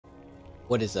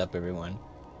What is up, everyone?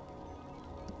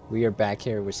 We are back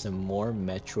here with some more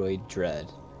Metroid Dread.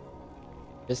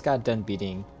 Just got done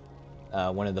beating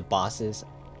one of the bosses.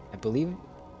 I believe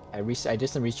I did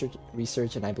some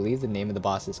research, and I believe the name of the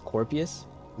boss is Corpius.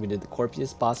 We did the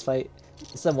Corpius boss fight.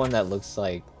 It's the one that looks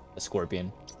like a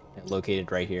scorpion, and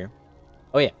located right here.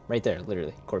 Oh yeah, right there,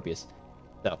 literally Corpius.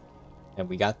 So, and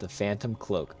we got the Phantom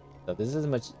Cloak. So this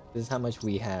is how much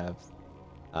we have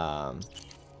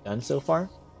done so far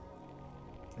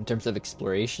in terms of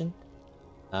exploration.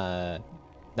 Now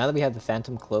that we have the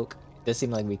Phantom Cloak, it does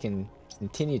seem like we can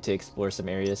continue to explore some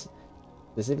areas,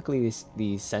 specifically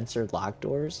these sensor lock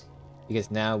doors,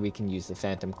 because now we can use the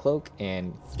Phantom Cloak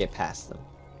and get past them.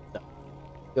 So,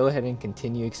 go ahead and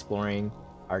continue exploring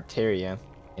Arteria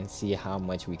and see how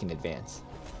much we can advance.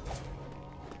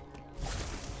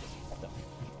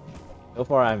 So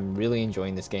far, I'm really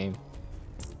enjoying this game.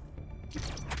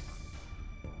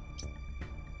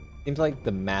 Seems like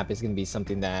the map is going to be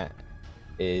something that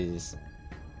is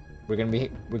we're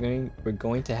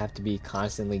going to have to be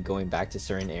constantly going back to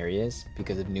certain areas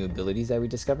because of new abilities that we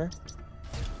discover,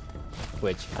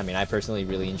 which I mean, I personally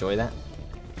really enjoy that.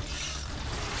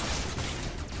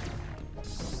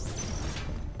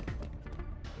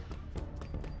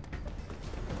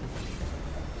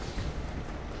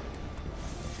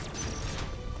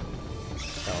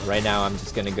 So right now I'm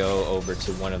just gonna go over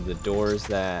to one of the doors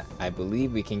that I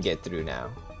believe we can get through now.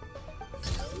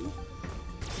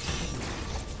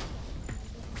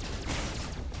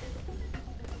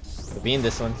 Being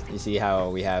this one, you see how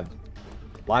we have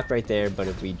locked right there, but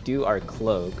if we do our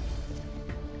cloak,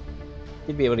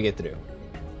 we'd be able to get through.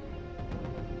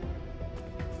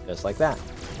 Just like that.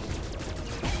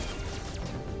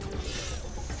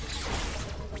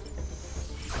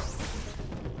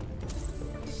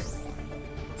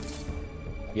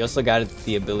 We also got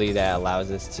the ability that allows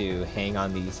us to hang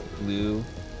on these blue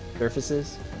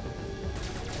surfaces.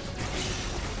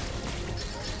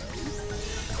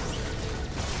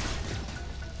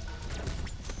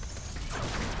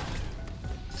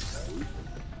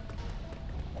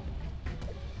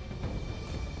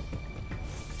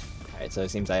 So it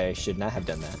seems I should not have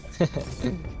done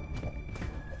that.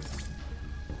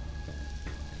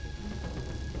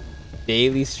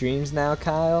 Daily streams now,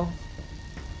 Kyle?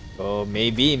 Oh,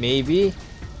 maybe.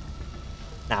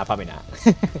 Nah, probably not.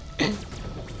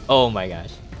 Oh my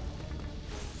gosh.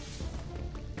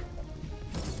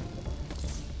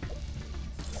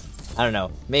 I don't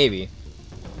know. Maybe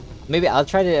I'll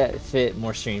try to fit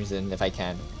more streams in if I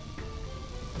can.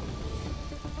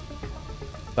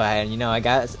 But, you know, I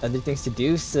got other things to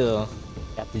do still.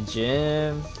 Got the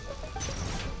gym.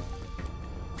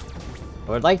 I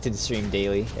would like to stream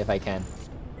daily if I can.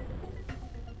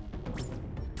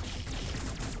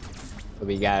 But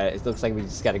it looks like we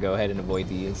just gotta go ahead and avoid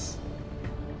these.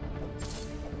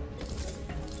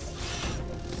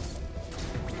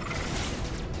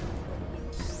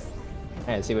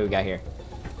 Alright, let's see what we got here.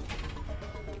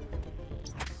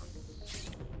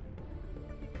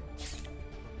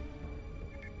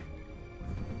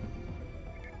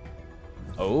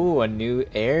 Oh, a new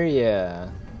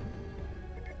area.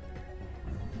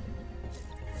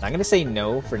 I'm gonna say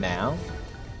no for now.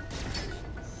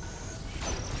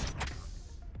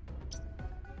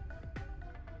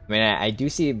 I mean, I do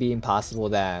see it being possible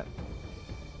that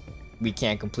we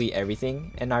can't complete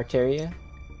everything in Arteria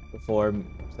before,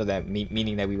 so that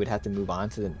meaning that we would have to move on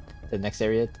to the next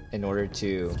area in order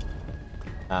to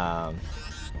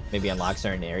maybe unlock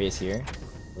certain areas here.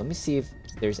 Let me see if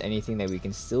there's anything that we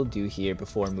can still do here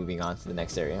before moving on to the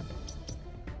next area.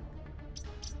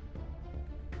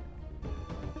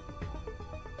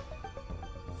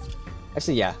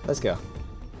 Actually, yeah, let's go.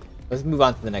 Let's move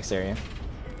on to the next area.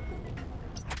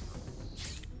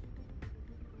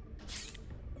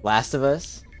 Last of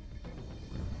Us?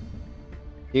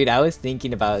 Dude, I was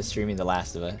thinking about streaming The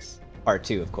Last of Us. Part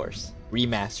 2, of course.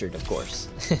 Remastered, of course.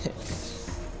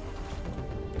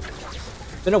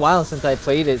 It's been a while since I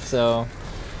played it, so...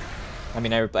 I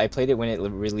mean, I played it when it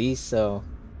released, so...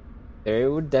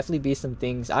 There would definitely be some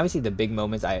things... Obviously, the big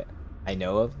moments I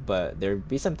know of, but there would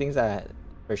be some things that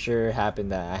for sure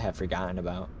happened that I have forgotten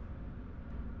about.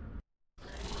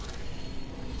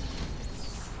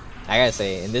 I gotta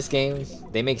say, in this game,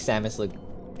 they make Samus look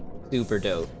super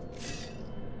dope.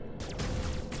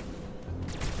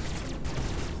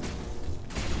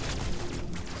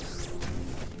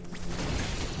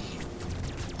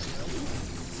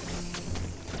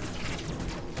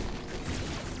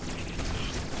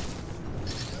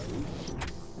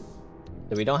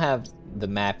 So we don't have the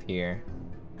map here.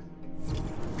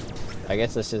 I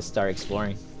guess let's just start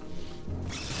exploring.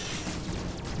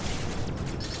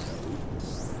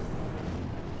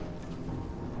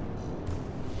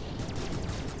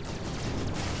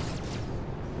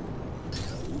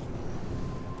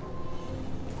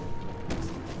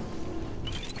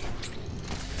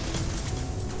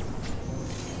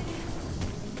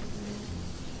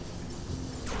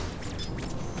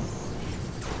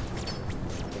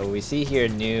 So we see here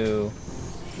new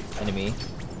enemy.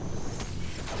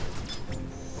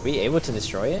 Are we able to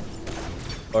destroy it?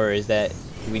 Or is that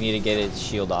we need to get its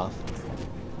shield off?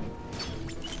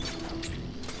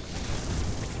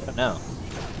 I don't know.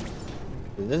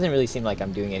 It doesn't really seem like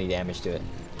I'm doing any damage to it.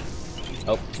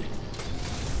 Oh.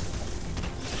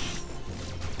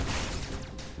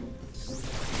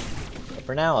 But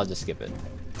for now, I'll just skip it.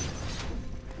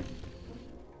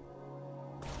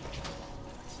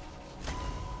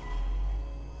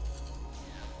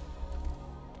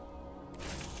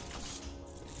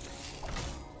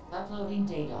 Uploading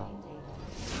data.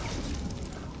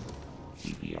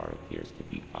 GPR appears to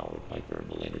be powered by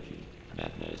thermal energy.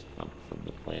 Magma is pumped from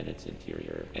the planet's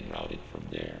interior and routed from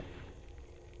there.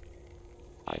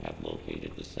 I have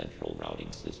located the central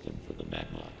routing system for the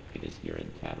magma. It is here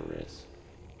in Cataris.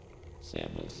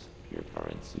 Samus, your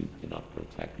current suit cannot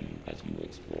protect you as you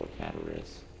explore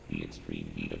Cataris. The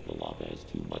extreme heat of the lava is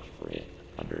too much for it.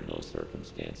 Under no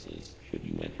circumstances should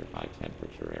you enter high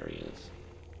temperature areas.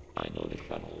 I know the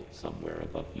shuttle somewhere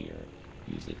above here.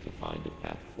 Use it to find a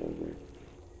path forward.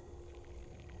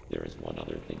 There is one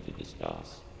other thing to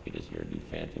discuss. It is your new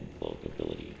Phantom Cloak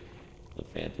ability. The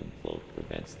Phantom Cloak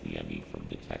prevents the enemy from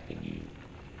detecting you.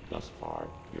 Thus far,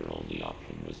 your only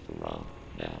option was to run.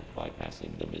 Now,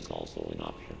 bypassing them is also an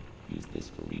option. Use this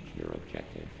to reach your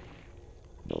objective.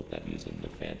 Note that using the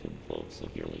Phantom Cloak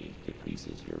severely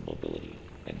decreases your mobility,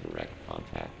 and direct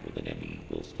contact with an enemy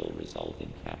will still result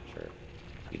in capture.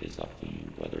 It is up to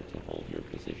you whether to hold your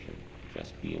position.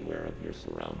 Just be aware of your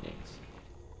surroundings.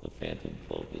 The Phantom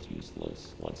Cloak is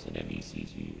useless. Once an enemy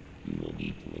sees you, you will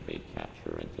need to evade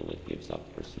capture until it gives up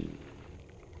pursuit.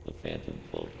 The Phantom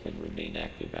Cloak can remain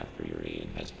active after your aim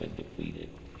has been depleted.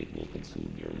 It will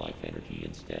consume your life energy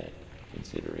instead.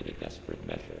 Consider it a desperate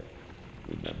measure.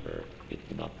 Remember, it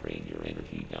cannot drain your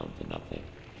energy down to nothing.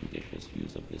 Judicious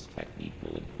use of this technique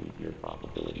will improve your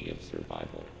probability of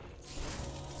survival.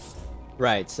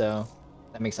 Right, so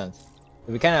that makes sense.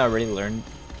 We kind of already learned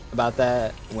about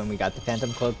that when we got the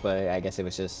Phantom Cloak, but I guess it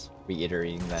was just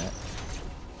reiterating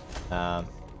that.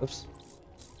 Oops.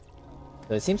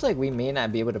 So it seems like we may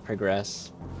not be able to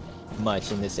progress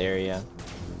much in this area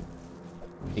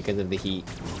because of the heat.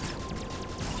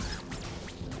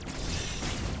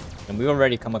 And we've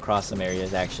already come across some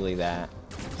areas actually that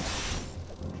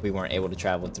we weren't able to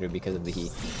travel through because of the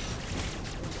heat.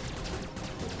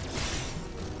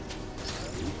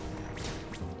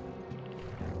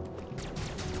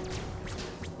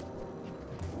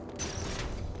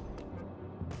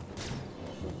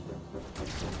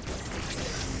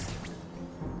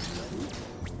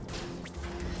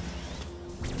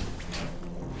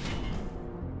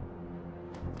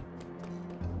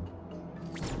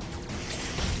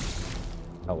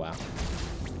 Oh wow.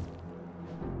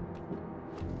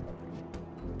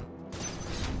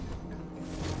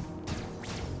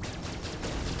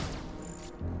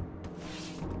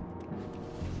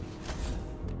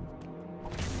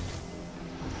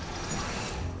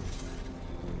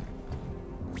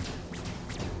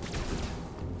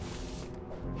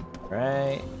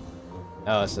 Right.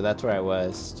 Oh, so that's where I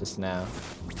was just now.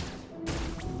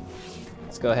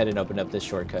 Let's go ahead and open up this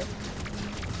shortcut.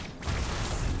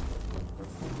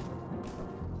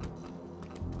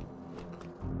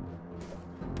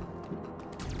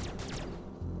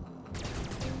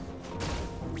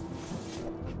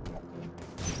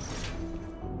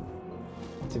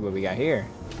 Let's see what we got here.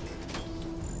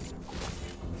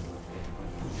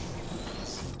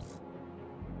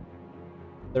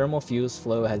 Thermal fuse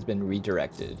flow has been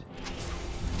redirected.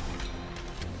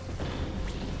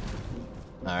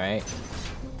 Alright.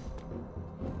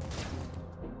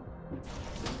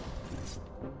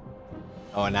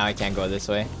 Oh, now I can't go this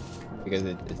way because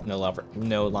it's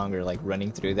no longer like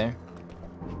running through there.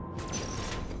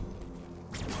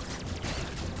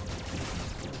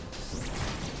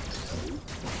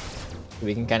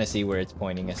 We can kind of see where it's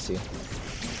pointing us to.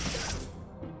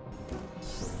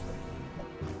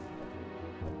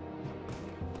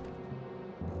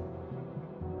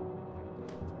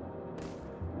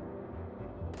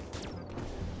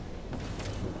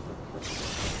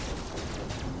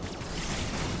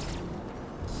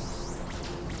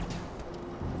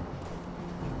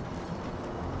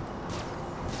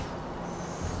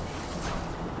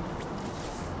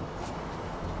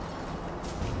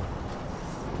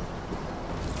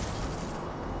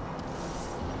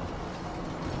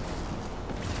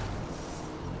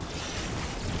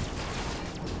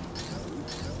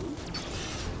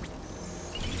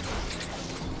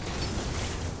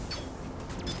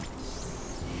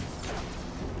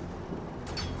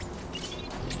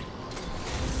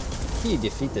 How do you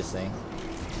defeat this thing?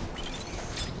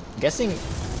 guessing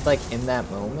it's like in that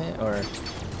moment, or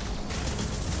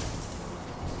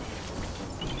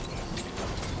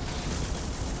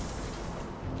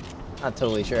not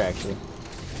totally sure actually.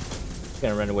 Just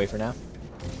gonna run away for now.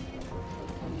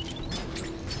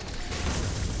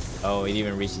 Oh, it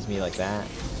even reaches me like that.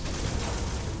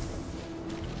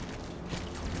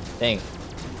 Dang,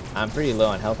 I'm pretty low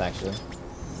on health actually.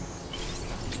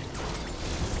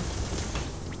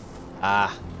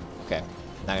 Ah, okay.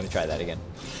 Not gonna try that again.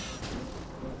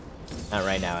 Not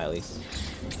right now, at least.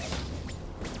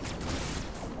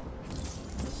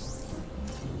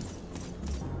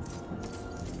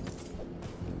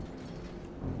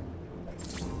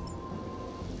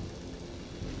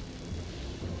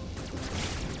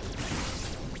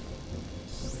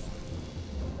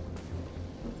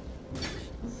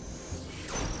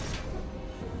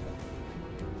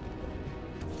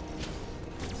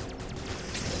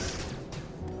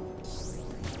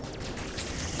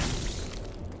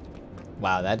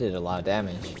 Wow, that did a lot of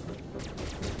damage.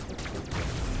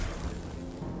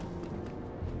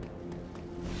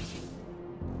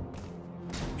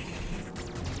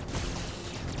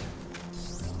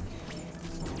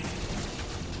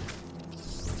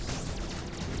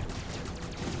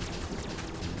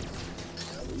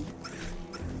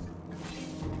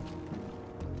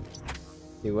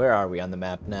 See, where are we on the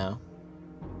map now?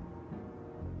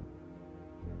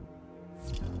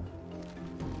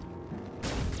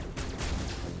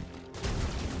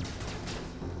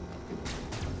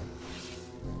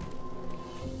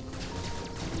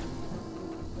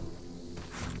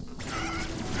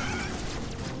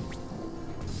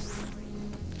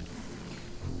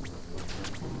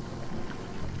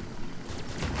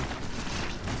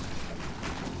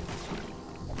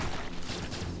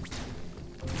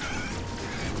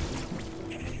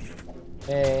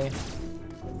 Hey.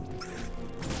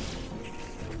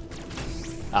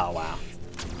 Oh, wow.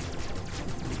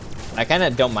 I kind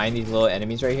of don't mind these little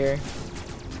enemies right here,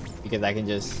 because I can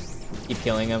just keep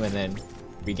killing them and then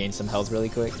regain some health really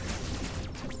quick.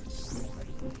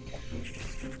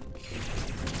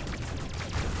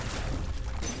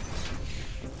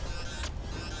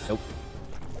 Nope.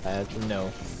 That's a no.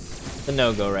 It's a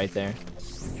no-go right there.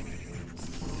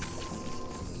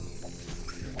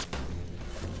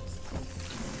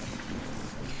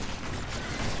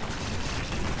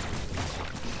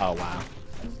 Oh, wow.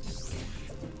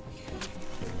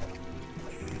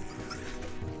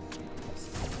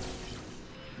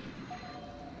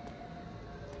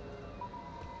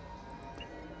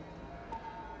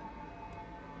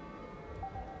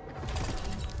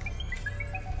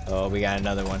 Oh, we got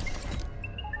another one.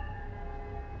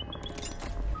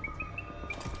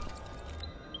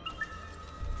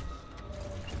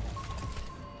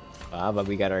 Wow, but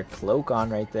we got our cloak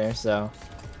on right there, so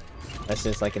that's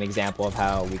just like an example of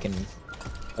how we can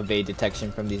evade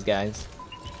detection from these guys.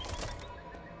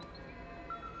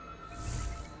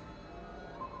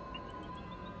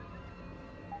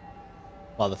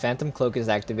 While the Phantom Cloak is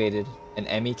activated, an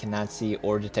enemy cannot see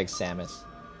or detect Samus.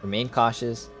 Remain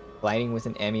cautious, gliding with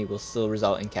an enemy will still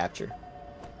result in capture.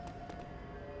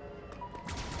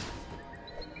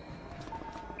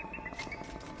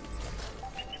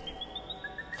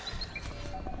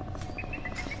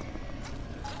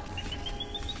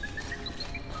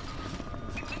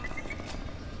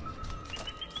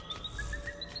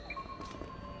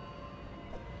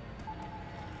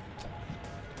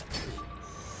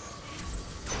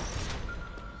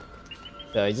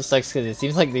 So it just sucks because it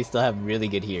seems like they still have really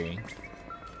good hearing.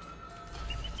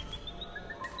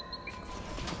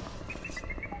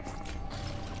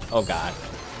 Oh god.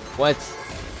 What?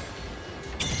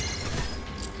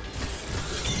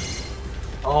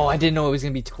 Oh, I didn't know it was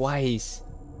gonna be twice.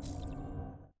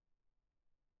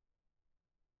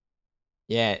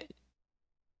 Yeah.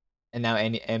 And now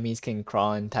enemies can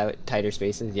crawl in tighter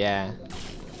spaces? Yeah.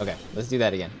 Okay, let's do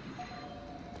that again.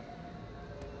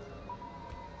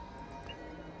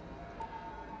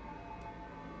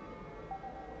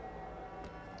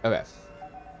 Okay.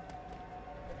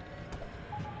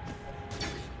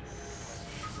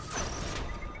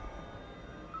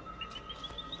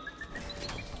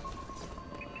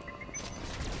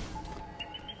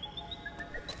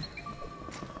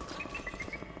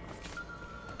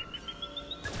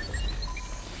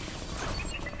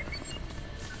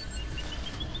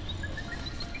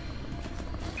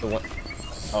 The one.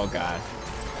 Oh god.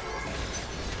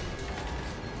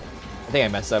 I think I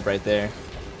messed up right there.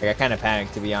 Like, I kind of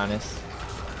panicked, to be honest.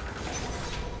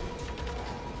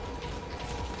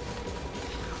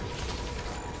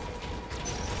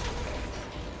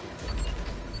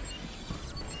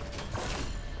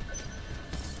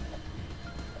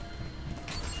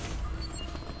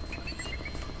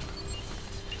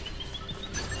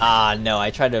 Ah, no,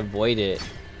 I tried to avoid it.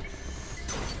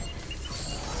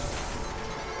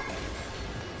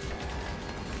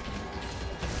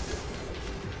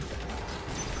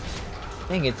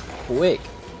 Dang, it's quick.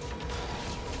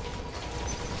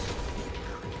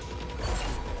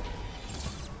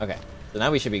 Okay, so now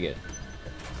we should be good.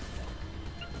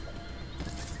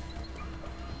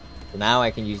 So now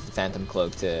I can use the Phantom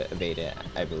Cloak to evade it,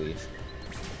 I believe.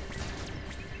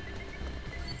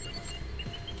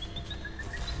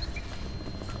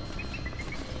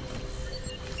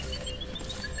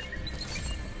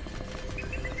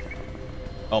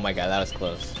 Oh my god, that was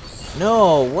close.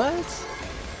 No, what?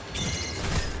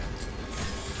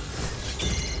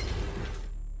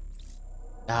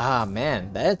 Ah,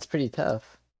 man, that's pretty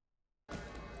tough.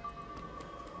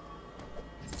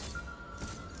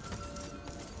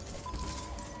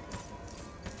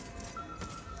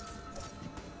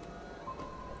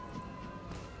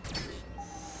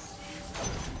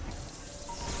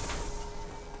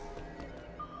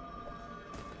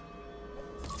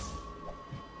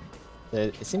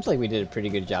 It seems like we did a pretty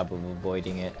good job of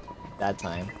avoiding it that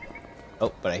time.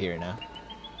 Oh, but I hear it now.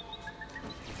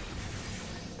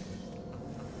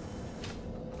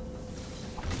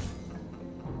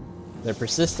 They're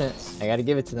persistent. I gotta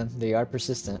give it to them. They are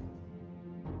persistent.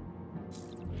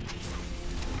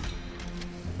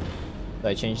 So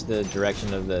I changed the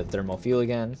direction of the thermal fuel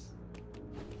again.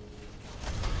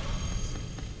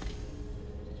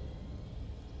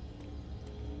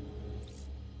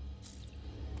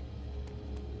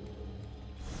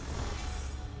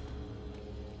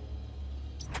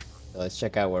 So let's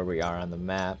check out where we are on the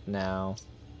map now.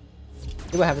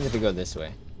 See what happens if we go this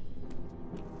way.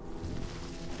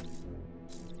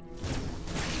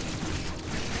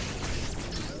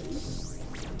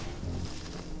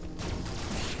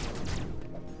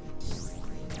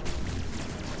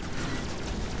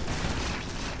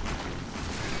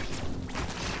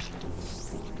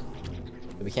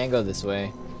 We can't go this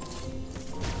way.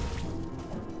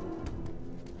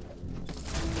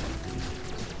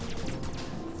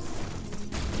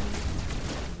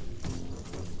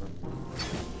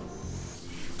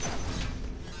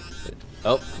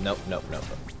 Oh, nope, nope, nope.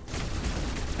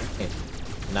 Okay.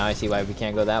 Now I see why we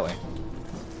can't go that way.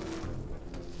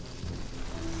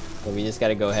 So we just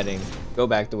gotta go ahead and go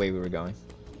back the way we were going.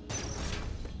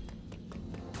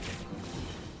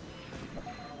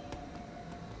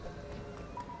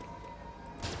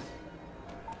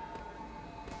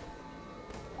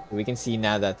 We can see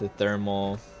now that the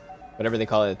thermal, whatever they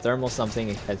call it, thermal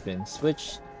something has been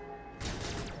switched.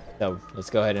 So let's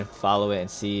go ahead and follow it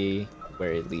and see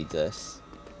where it leads us.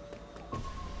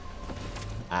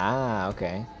 Ah,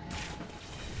 okay.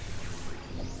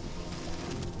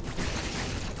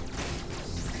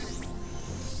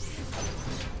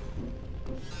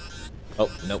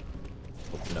 Oh, nope.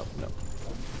 Oh, nope, nope.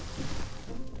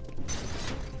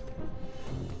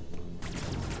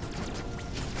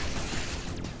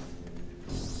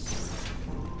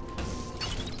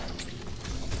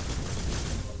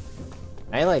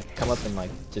 Can I like come up and like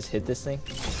just hit this thing?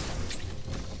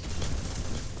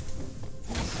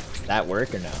 That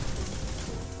work or no? I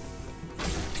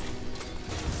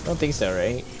don't think so,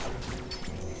 right?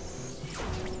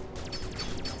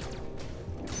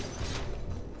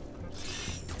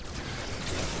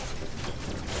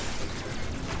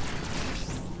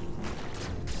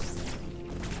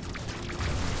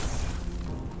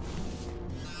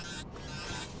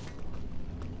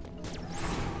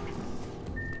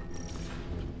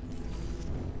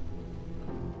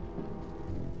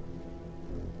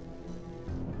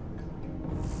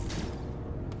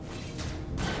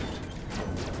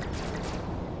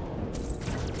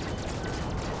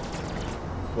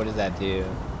 What does that do?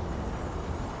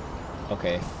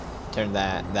 Okay, turn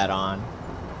that on.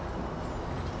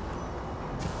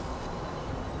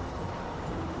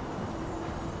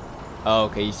 Oh,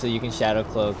 okay, so you can shadow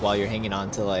cloak while you're hanging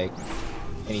on to like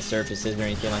any surfaces or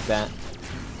anything like that.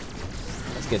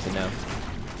 That's good to know.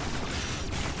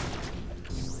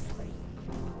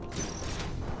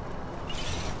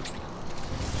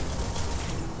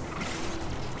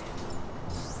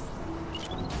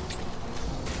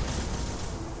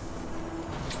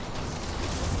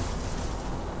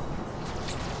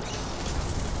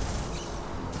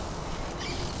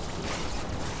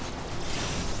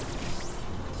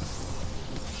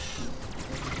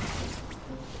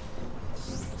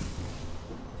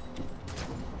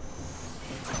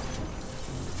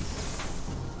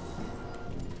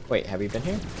 Wait, have we been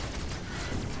here?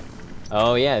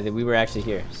 Oh yeah, we were actually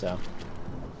here, so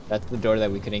that's the door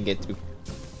that we couldn't get through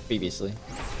previously.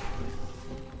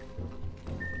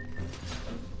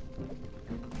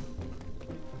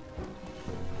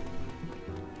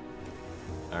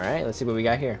 Alright, let's see what we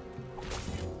got here.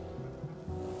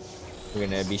 We're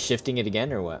gonna be shifting it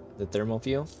again, or what? The thermal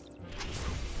fuel?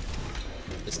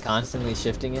 Just constantly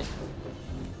shifting it?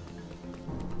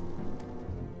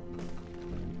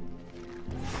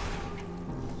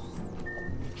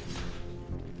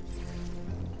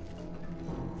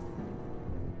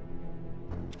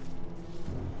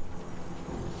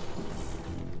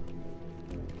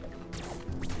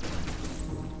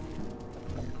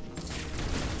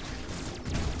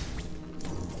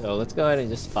 So let's go ahead and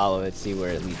just follow it, see where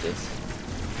it leads us.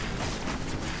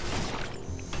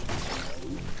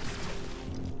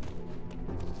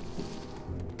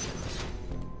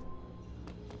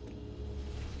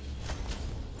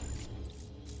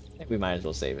 I think we might as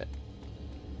well save it.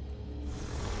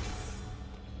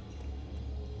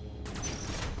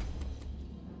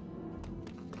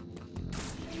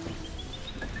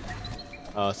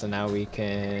 Oh, so now we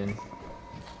can...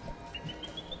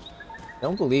 I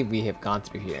don't believe we have gone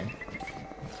through here.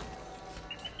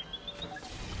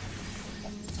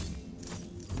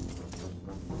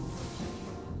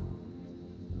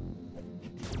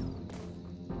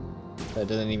 So it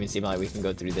doesn't even seem like we can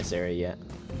go through this area yet.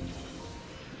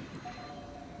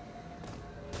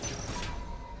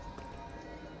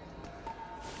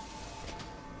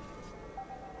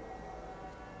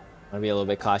 I want to be a little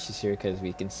bit cautious here because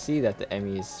we can see that the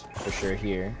Emmy is for sure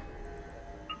here.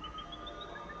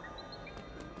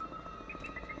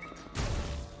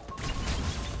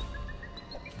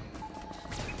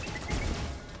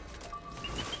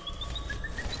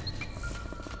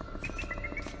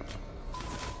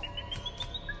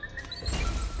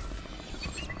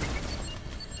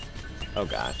 Oh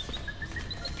god.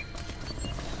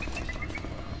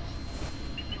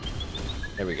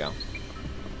 There we go.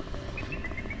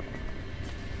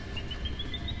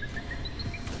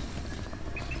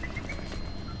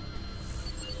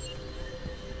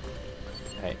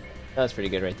 Alright, that was pretty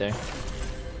good right there.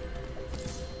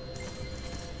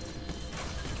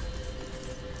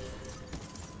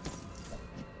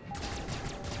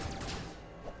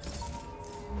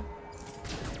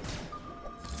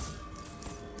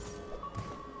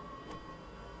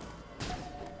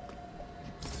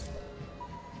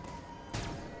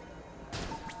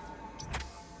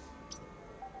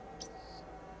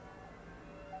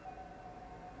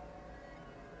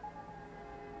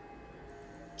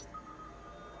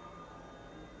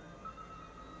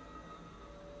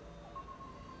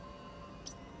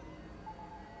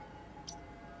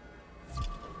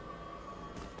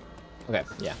 Okay,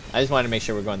 yeah. I just wanted to make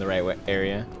sure we're going the right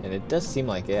area, and it does seem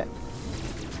like it.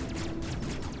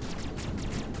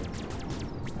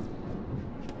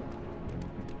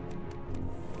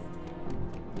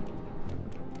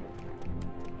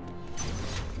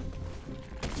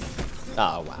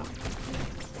 Oh, wow.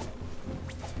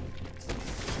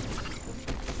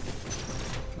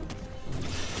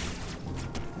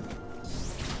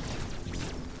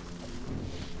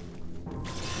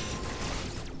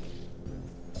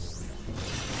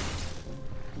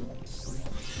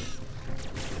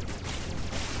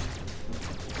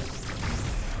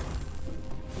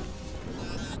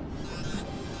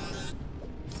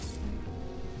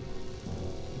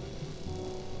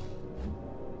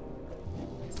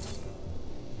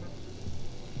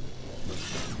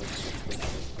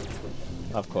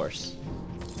 Of course.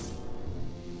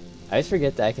 I always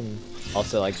forget that I can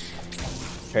also, like,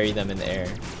 parry them in the air.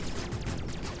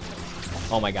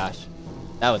 Oh my gosh.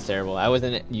 That was terrible. I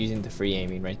wasn't using the free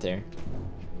aiming right there.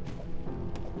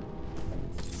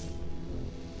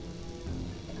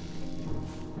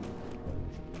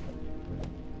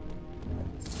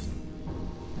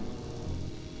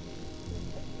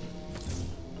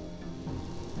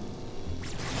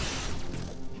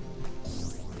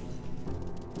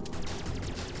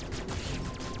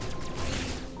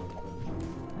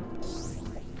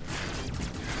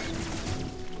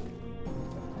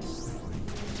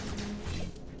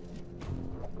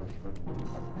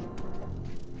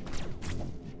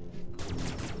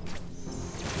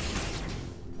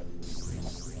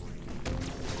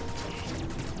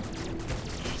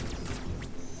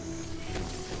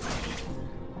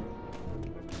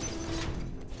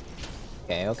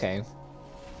 Okay, okay.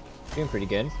 Doing pretty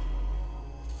good.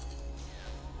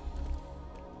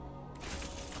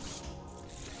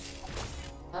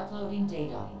 Uploading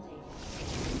data.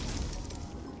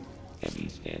 ME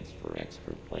stands for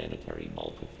Extraplanetary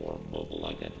Multiform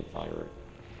Mobile Identifier.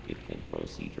 It can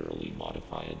procedurally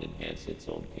modify and enhance its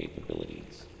own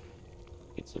capabilities.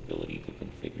 Its ability to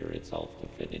configure itself to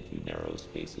fit into narrow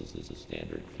spaces is a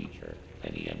standard feature.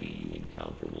 Any ME you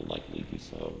encounter will likely do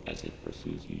so as it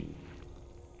pursues you.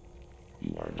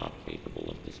 You are not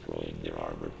capable of destroying their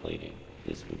armor plating.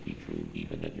 This would be true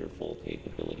even at your full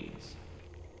capabilities.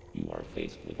 You are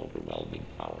faced with overwhelming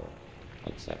power.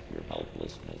 Accept your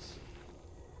helplessness.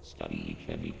 Study each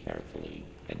enemy carefully,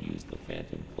 and use the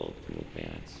Phantom Cloak to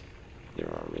advance. There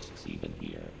are risks even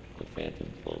here. The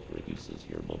Phantom Cloak reduces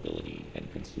your mobility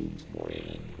and consumes more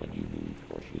AN when you move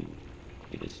or shoot.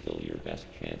 It is still your best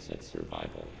chance at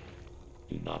survival.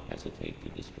 Do not hesitate to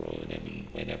destroy an enemy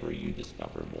whenever you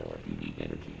discover more unique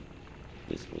energy.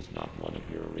 This was not one of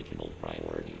your original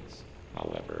priorities.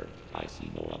 However, I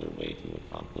see no other way to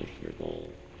accomplish your goal.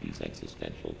 These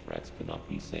existential threats cannot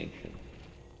be sanctioned.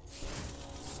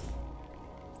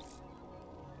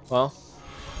 Well,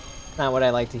 not what I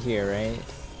like to hear, right?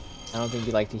 I don't think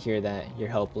you like to hear that. You're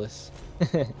helpless.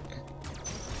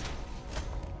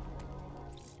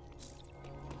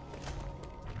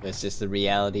 It's just the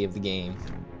reality of the game.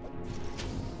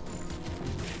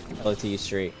 Tell it to you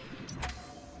straight.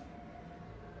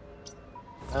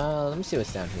 Let me see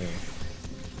what's down here.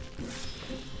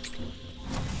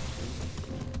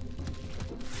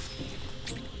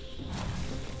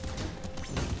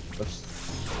 Oops.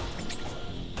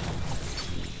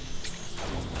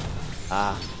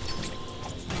 Ah.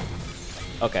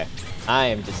 Okay. I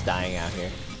am just dying out here.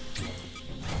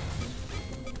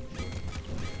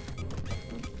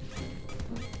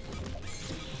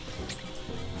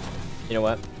 You know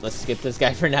what? Let's skip this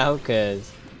guy for now, or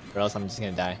else I'm just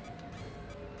gonna die.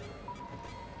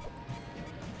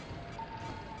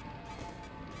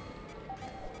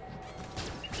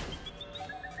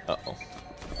 Uh-oh.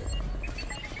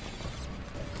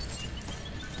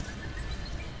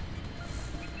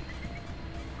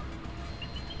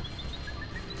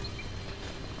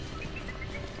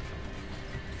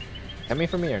 Coming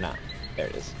for me or not? There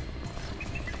it is.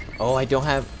 Oh, I don't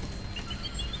have...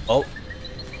 Oh.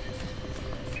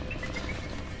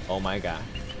 Oh my god.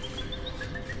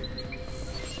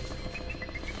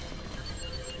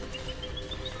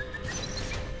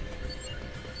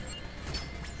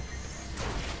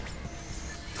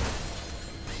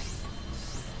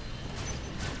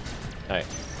 Alright.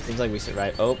 Seems like we should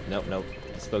ride. Oh, nope, nope.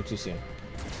 I spoke too soon.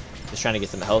 Just trying to get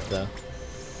some health though.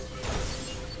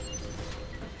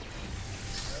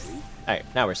 Alright,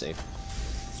 now we're safe.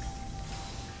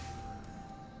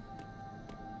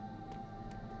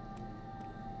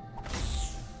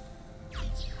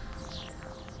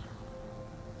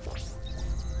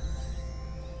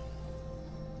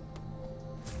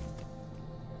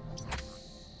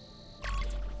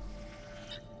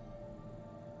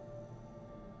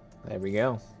 There we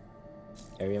go.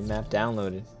 Area map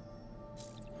downloaded.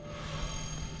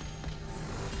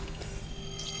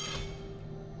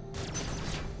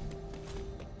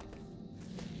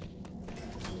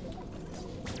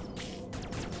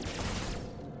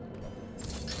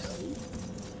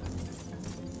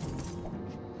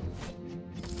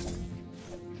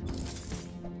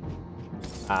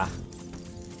 Ah.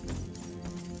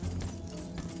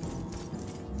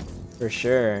 For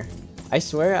sure. I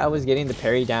swear I was getting the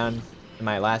parry down in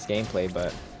my last gameplay,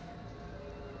 but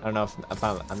I don't know if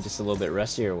I'm just a little bit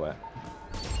rusty or what.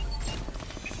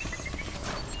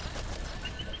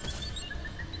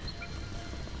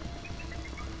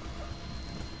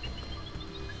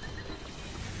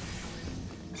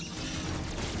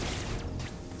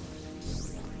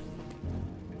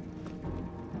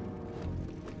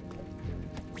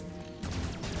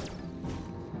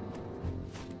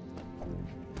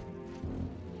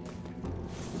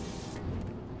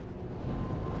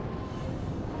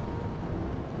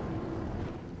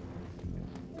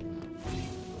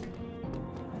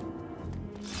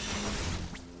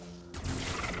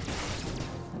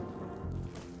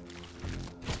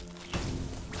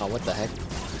 Oh, what the heck?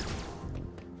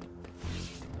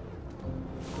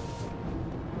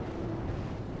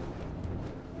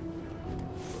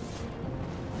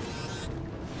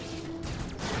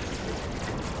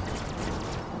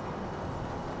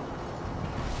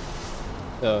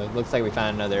 So it looks like we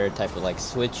found another type of like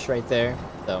switch right there.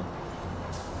 So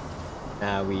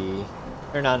now we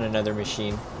turn on another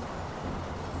machine.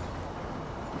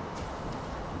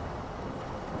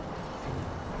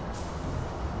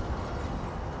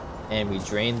 And we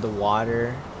drained the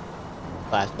water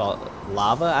slash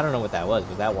lava. I don't know what that was.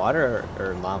 Was that water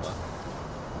or lava?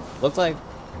 Looked like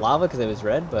lava because it was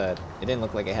red, but it didn't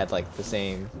look like it had like the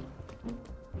same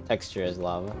texture as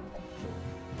lava.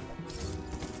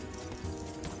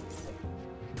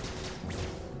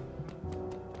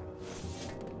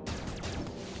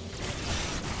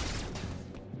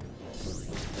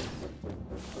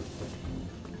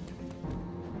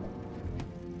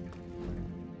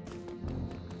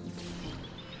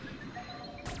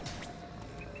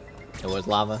 It was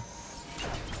lava.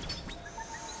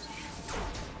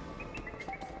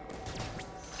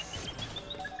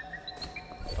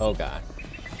 Oh god.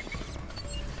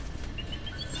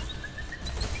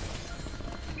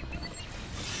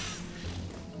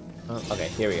 Oh, okay,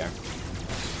 here we are.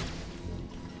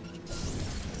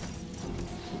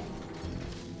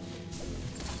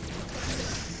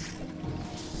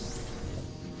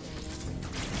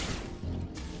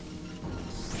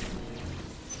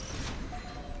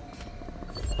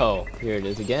 Oh, here it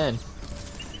is again.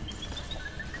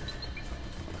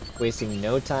 Wasting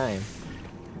no time.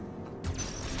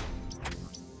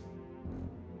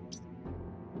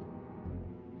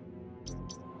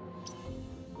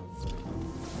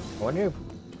 I wonder if...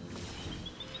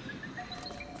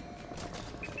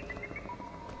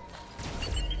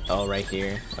 Oh, right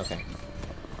here. Okay.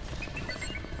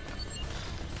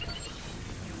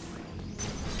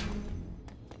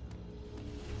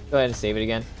 Go ahead and save it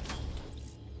again.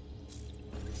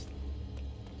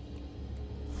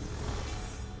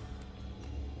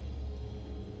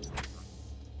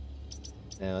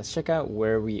 Now let's check out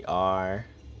where we are.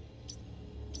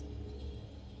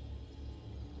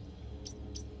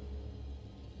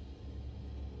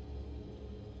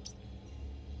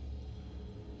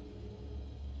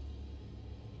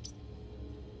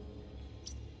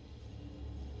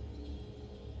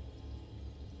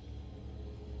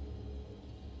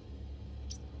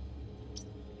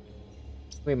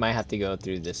 We might have to go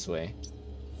through this way.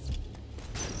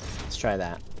 Let's try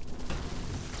that.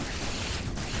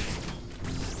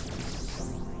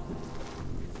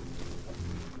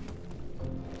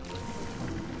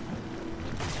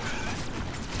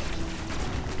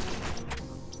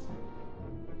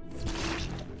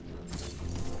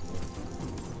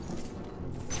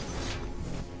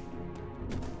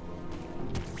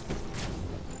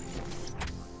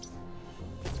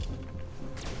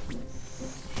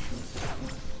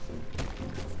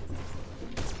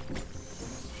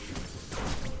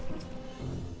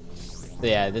 So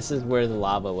yeah, this is where the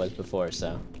lava was before,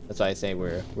 so that's why I say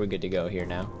we're good to go here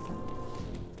now.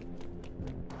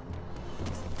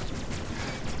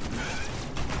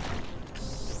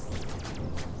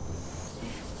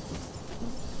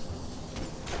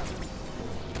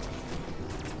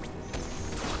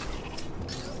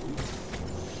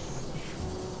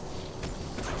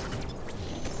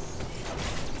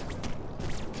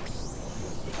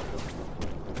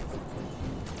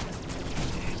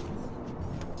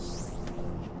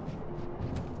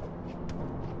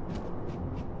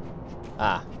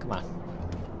 Ah, come on.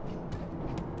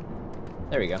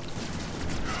 There we go.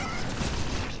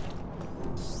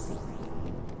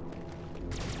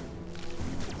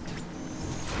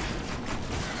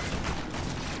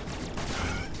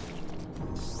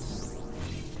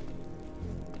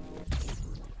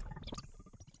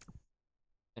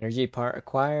 Energy part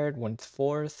acquired,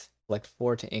 1/4. Select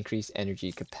 4 to increase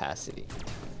energy capacity.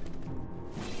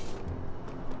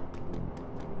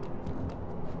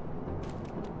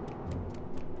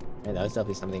 Yeah, that was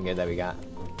definitely something good that we got.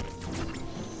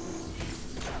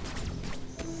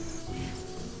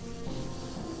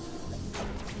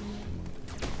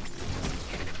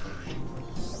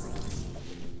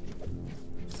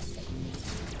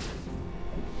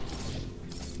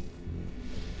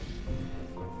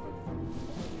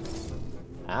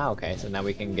 Ah, okay, so now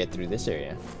we can get through this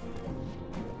area.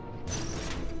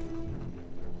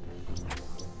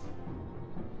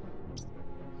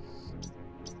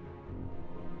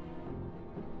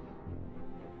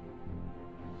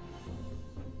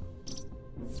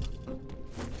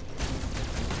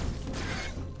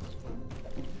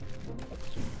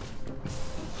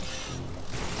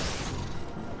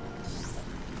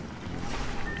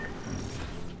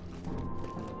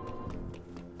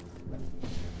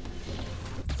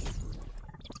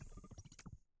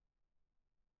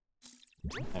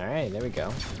 Alright, there we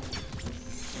go.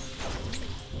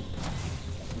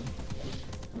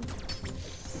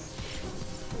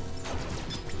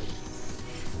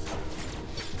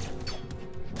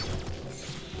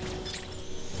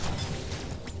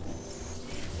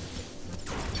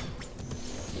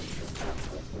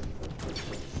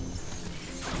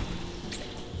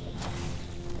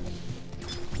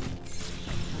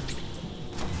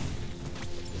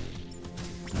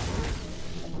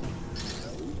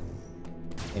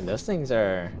 And those things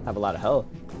have a lot of health,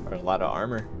 or a lot of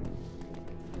armor.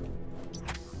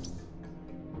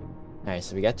 Alright,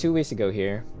 so we got 2 ways to go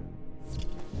here.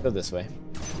 Go this way.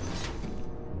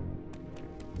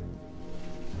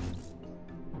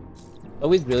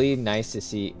 Always really nice to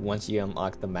see once you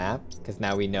unlock the map, because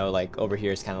now we know like over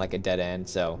here is kind of like a dead end,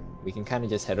 so we can kind of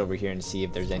just head over here and see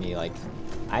if there's any like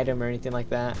item or anything like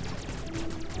that.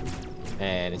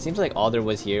 And it seems like all there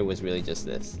was here was really just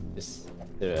this. Just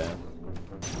the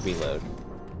reload.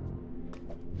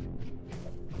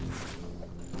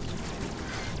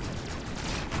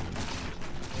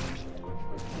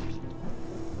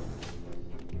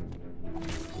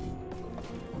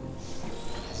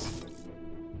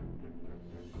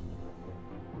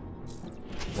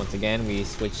 Once again, we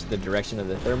switch the direction of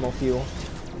the thermal fuel.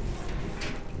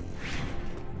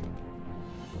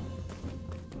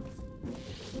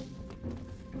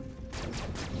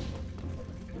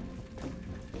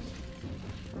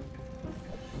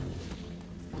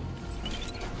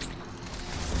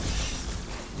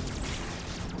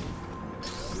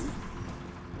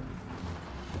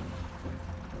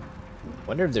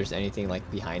 Wonder if there's anything like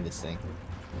behind this thing.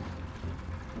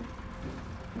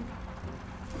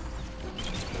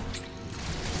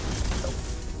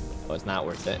 Oh, it's not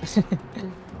worth it.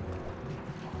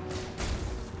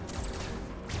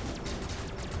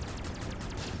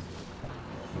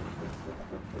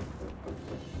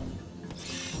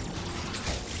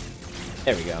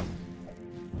 There we go.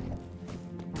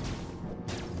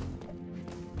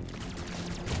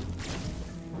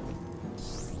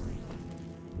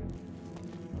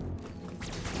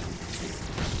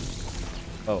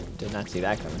 Oh, did not see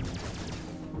that coming.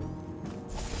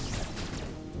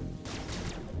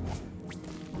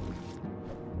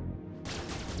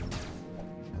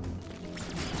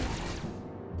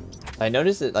 I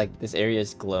noticed that like this area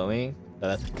is glowing, so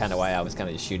that's kind of why I was kind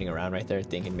of just shooting around right there,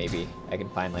 thinking maybe I can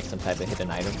find like some type of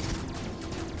hidden item.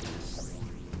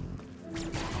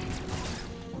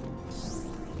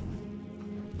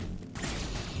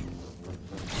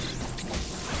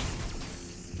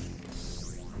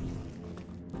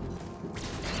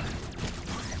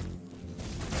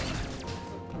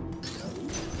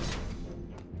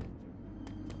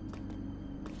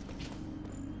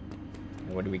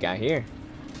 And what do we got here?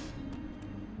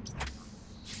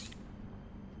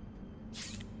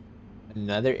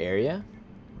 Another area?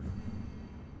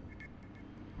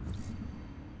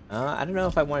 I don't know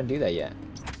if I want to do that yet.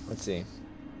 Let's see.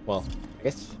 Well, I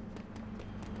guess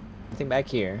nothing back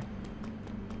here.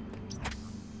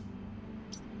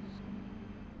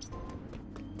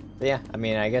 But yeah, I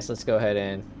mean, I guess let's go ahead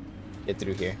and get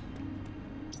through here.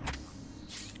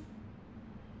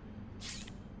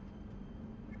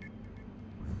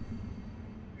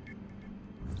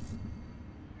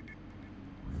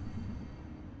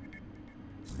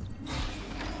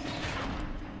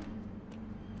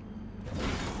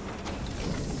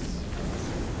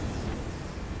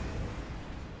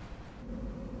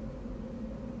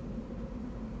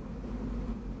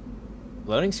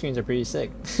 Loading screens are pretty sick.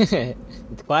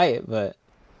 It's quiet, but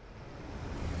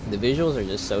the visuals are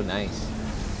just so nice.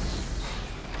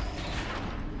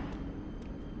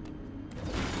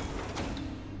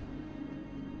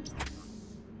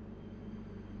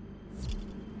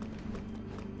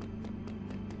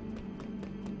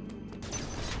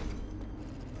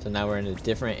 So now we're in a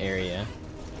different area.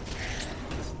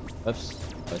 Oops,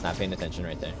 I was not paying attention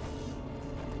right there.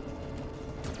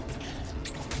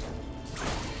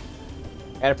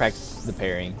 Gotta practice the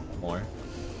parrying more.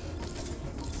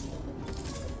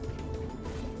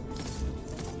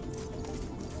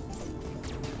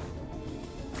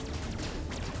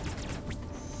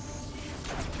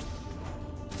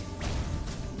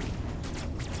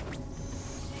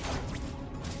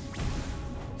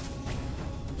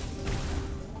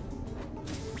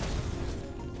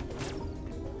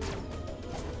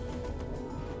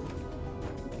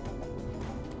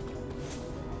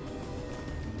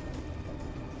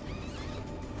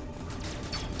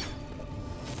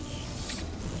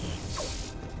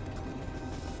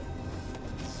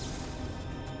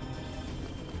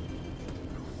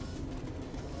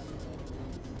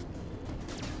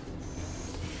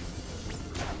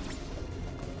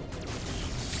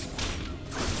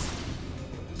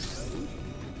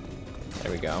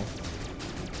 There we go.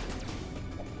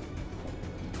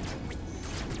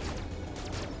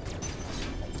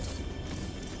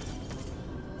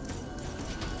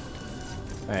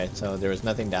 Alright, so there was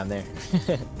nothing down there.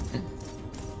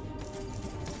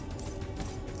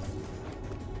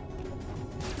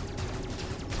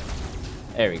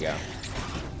 There we go.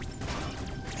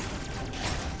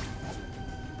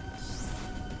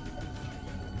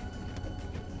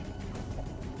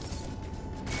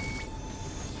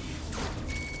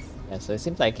 Yeah, so it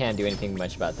seems like I can't do anything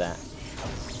much about that.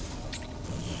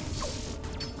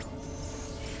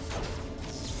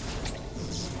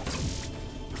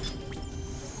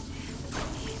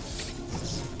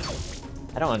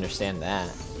 I don't understand that.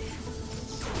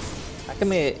 How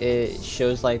come it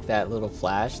shows like that little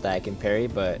flash that I can parry,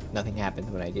 but nothing happens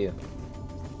when I do?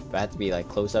 Do I have to be like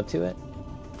close up to it?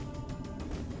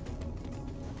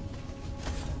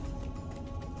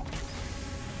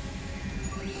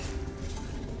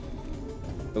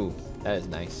 Ooh, that is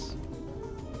nice.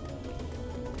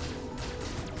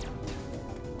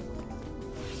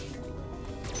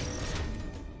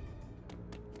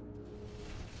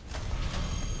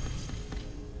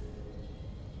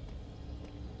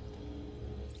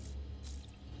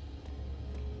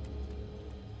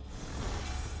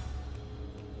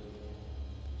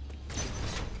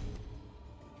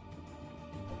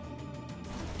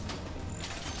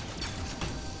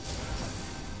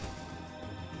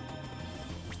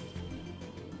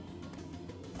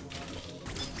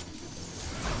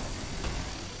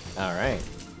 All right.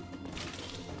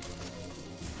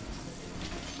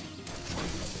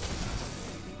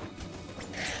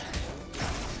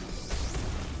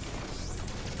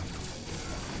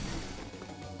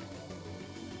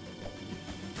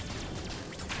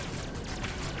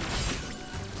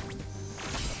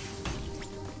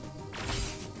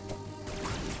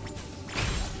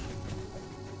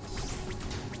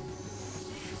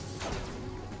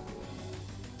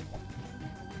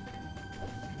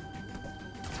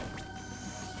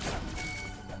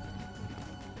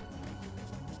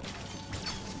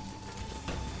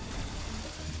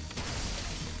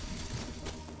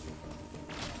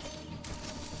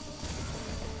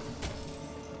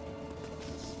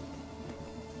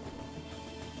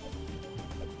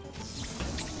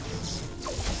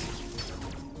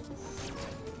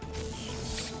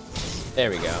 There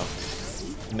we go.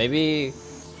 Maybe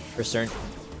for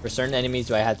certain enemies,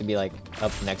 do I have to be like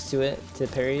up next to it to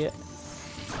parry it?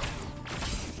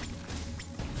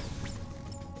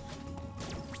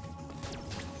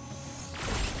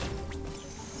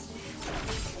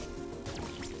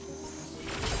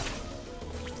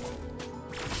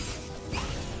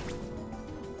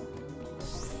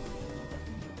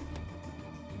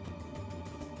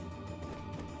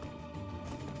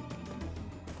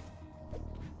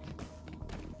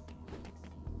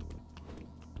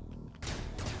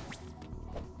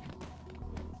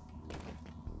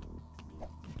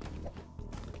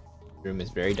 Room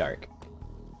is very dark.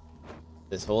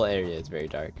 This whole area is very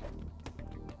dark. I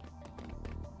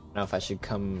don't know if I should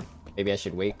come. Maybe I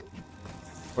should wait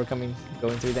before going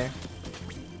through there.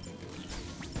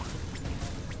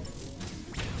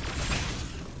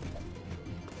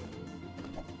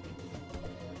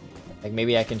 Like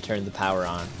maybe I can turn the power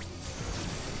on.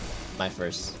 My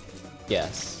first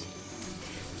guess.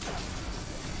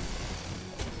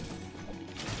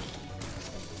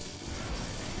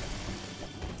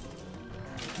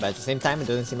 But at the same time, it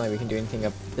doesn't seem like we can do anything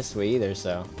up this way either,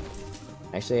 so...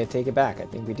 Actually, I take it back. I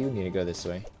think we do need to go this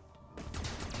way.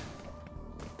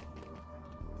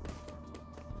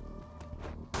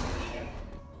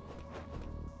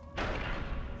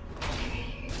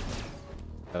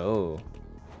 Oh.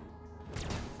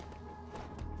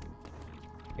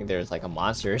 I think there's like a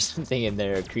monster or something in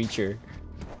there, a creature.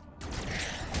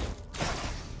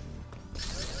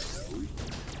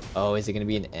 Oh, is it gonna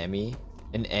be an Emmy?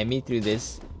 An Emmy through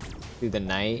the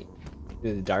night,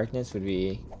 through the darkness would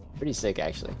be pretty sick,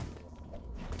 actually.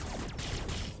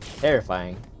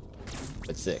 Terrifying,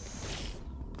 but sick.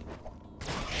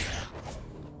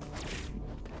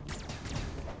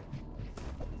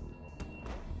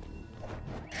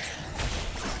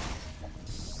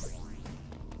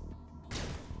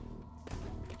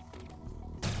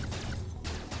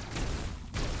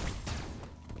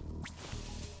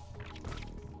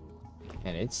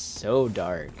 And it's so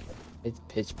dark. It's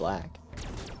pitch black.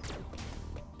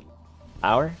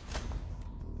 Power?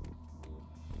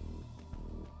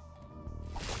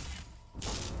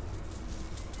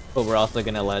 But we're also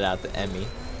gonna let out the Emmy.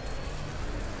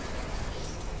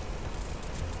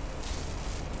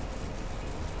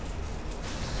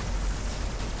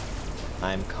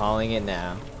 I'm calling it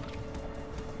now.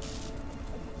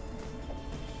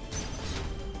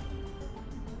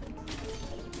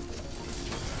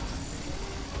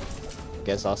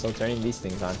 Guess also turning these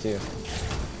things on too.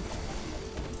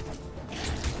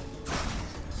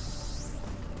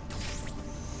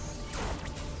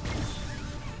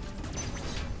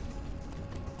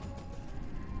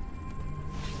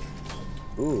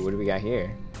 Ooh, what do we got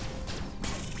here?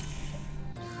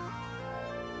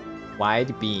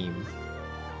 Wide beam.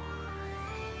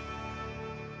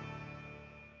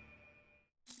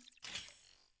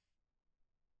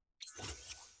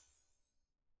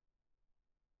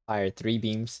 Fire 3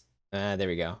 beams. There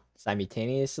we go.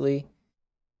 Simultaneously.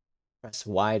 Press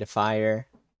Y to fire.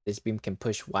 This beam can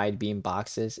push wide beam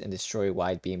boxes and destroy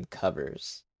wide beam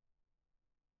covers.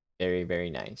 Very, very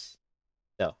nice.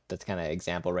 So that's kind of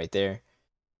example right there.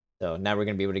 So now we're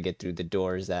gonna be able to get through the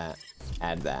doors that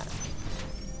add that.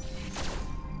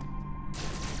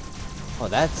 Oh,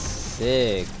 that's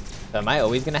sick. So am I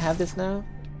always gonna have this now?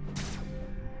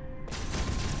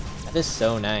 That is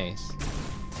so nice.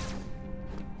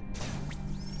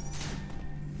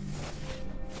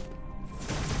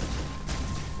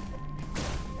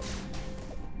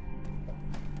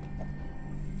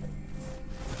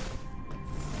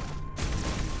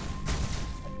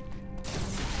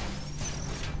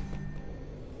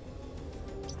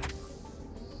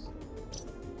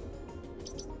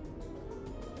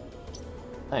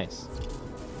 Nice.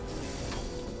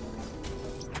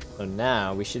 So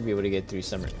now we should be able to get through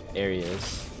some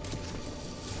areas.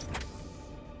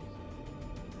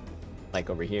 Like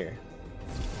over here.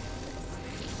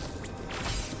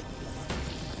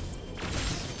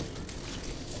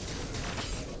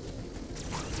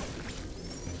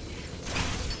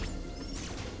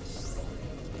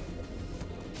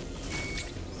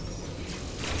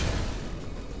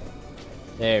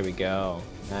 There we go.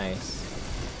 Nice.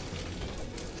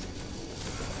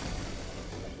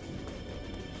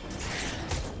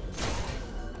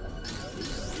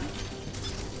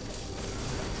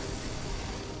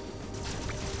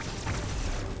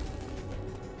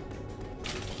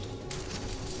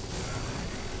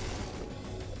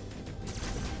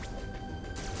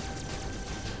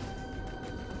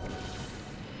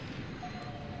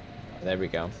 There we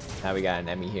go. Now we got an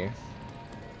Emmy here.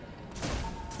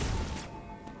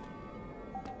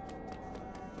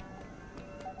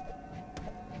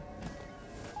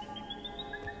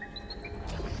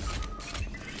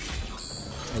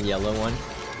 A yellow one.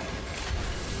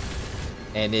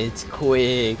 And it's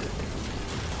quick.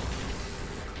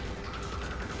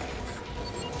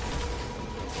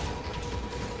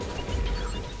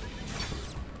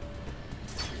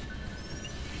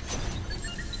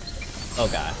 Oh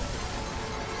god.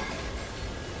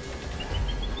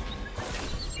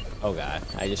 Oh god,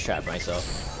 I just trapped myself.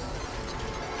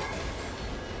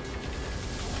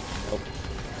 Oh.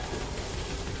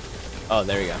 Oh,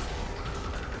 there we go.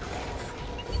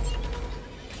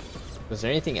 Was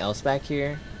there anything else back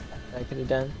here that I could have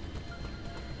done?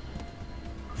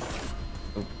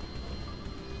 Oop.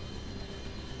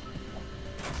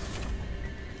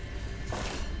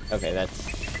 Okay, that's...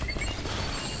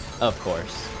 Of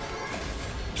course.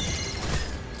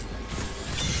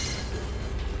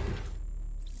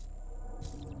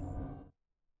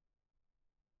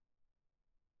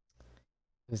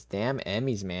 Those damn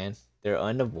Emmys, man. They're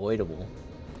unavoidable.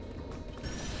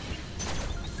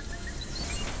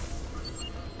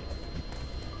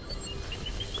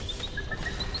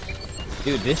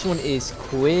 Dude, this one is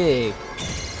quick.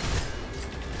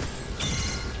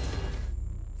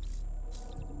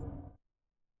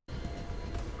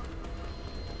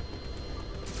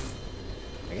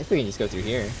 I guess we can just go through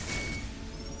here.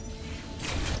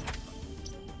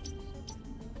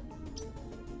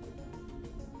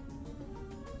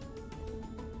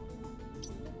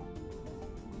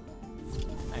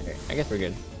 I guess we're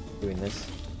good doing this.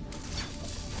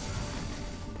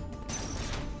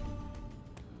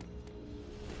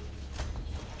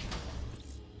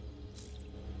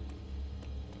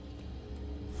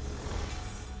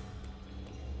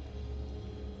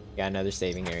 Got another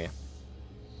saving area.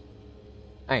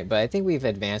 Alright, but I think we've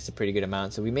advanced a pretty good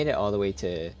amount. So we made it all the way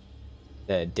to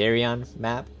the Dairon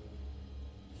map.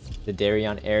 The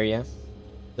Dairon area.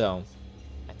 So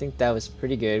I think that was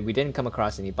pretty good. We didn't come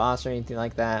across any boss or anything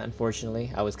like that,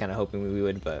 unfortunately. I was kind of hoping we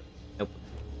would, but nope.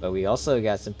 But we also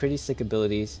got some pretty sick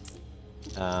abilities.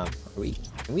 Can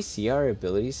we see our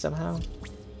abilities somehow?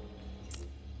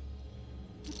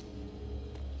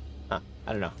 Huh,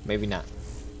 I don't know. Maybe not.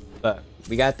 But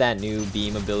we got that new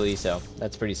beam ability, so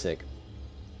that's pretty sick.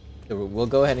 So we'll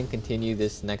go ahead and continue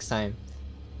this next time.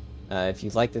 If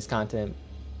you like this content,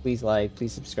 please like,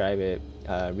 please subscribe. It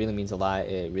really means a lot.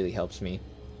 It really helps me.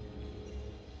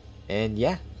 And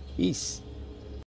yeah, peace.